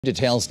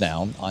Details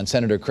now on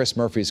Senator Chris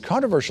Murphy's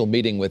controversial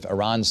meeting with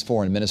Iran's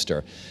foreign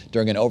minister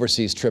during an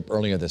overseas trip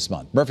earlier this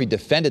month. Murphy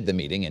defended the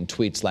meeting in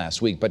tweets last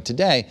week, but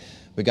today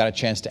we got a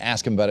chance to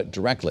ask him about it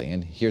directly,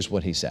 and here's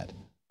what he said.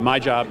 My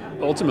job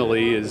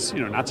ultimately is,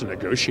 not to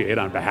negotiate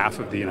on behalf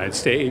of the United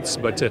States,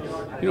 but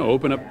to,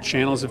 open up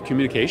channels of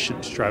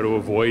communication to try to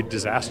avoid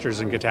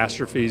disasters and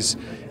catastrophes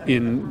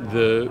in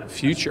the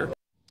future.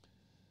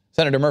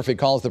 Senator Murphy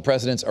calls the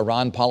president's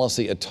Iran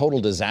policy a total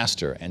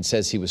disaster and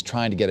says he was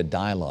trying to get a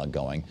dialogue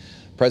going.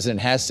 The president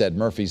has said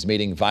Murphy's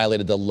meeting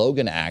violated the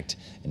Logan Act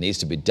and needs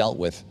to be dealt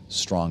with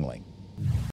strongly.